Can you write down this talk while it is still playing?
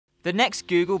The next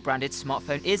Google branded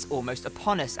smartphone is almost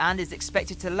upon us and is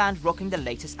expected to land rocking the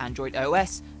latest Android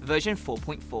OS, version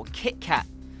 4.4 KitKat.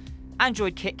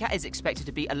 Android KitKat is expected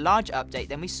to be a larger update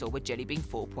than we saw with Jelly Bean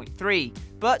 4.3,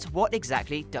 but what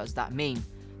exactly does that mean?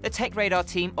 The Tech Radar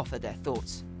team offer their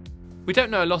thoughts. We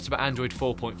don't know a lot about Android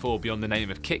 4.4 beyond the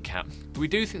name of KitKat, but we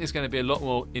do think there's going to be a lot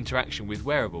more interaction with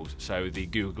wearables, so the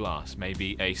Google Glass,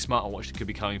 maybe a smartwatch that could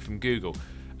be coming from Google,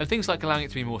 and things like allowing it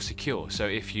to be more secure, so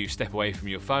if you step away from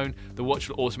your phone, the watch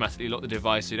will automatically lock the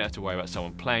device so you don't have to worry about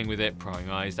someone playing with it,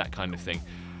 prying eyes, that kind of thing.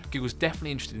 Google's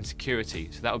definitely interested in security,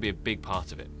 so that will be a big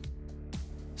part of it.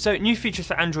 So new features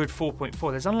for Android 4.4,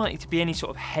 there's unlikely to be any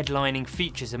sort of headlining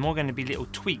features. They're more going to be little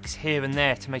tweaks here and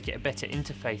there to make it a better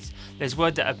interface. There's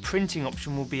word that a printing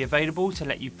option will be available to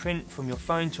let you print from your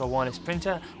phone to a wireless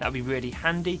printer. That'll be really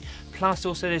handy. Plus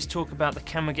also there's talk about the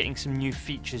camera getting some new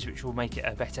features which will make it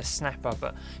a better snapper,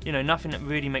 but you know, nothing that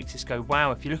really makes us go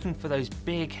wow. If you're looking for those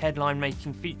big headline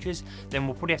making features, then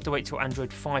we'll probably have to wait till Android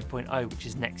 5.0, which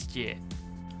is next year.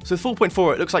 So with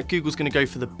 4.4, it looks like Google's going to go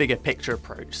for the bigger picture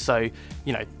approach. So,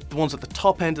 you know, the ones at the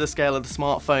top end of the scale of the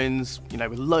smartphones, you know,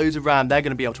 with loads of RAM, they're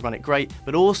going to be able to run it great.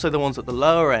 But also the ones at the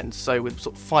lower end, so with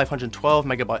sort of 512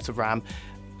 megabytes of RAM,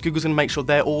 Google's going to make sure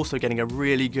they're also getting a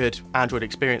really good Android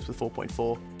experience with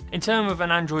 4.4. In terms of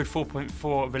an Android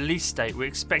 4.4 release date, we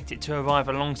expect it to arrive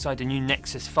alongside the new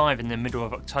Nexus 5 in the middle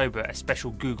of October, a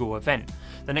special Google event.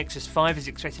 The Nexus 5 is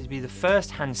expected to be the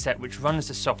first handset which runs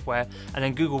the software, and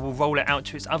then Google will roll it out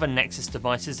to its other Nexus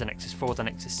devices, the Nexus 4, the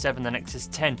Nexus 7, the Nexus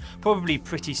 10, probably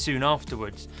pretty soon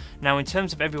afterwards. Now in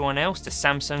terms of everyone else, the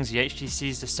Samsungs, the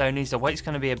HTCs, the Sonys, the wait's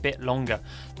going to be a bit longer.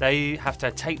 They have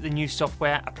to take the new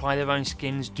software, apply their own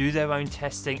skins, do their own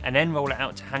testing, and then roll it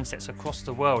out to handsets across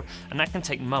the world, and that can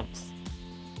take months.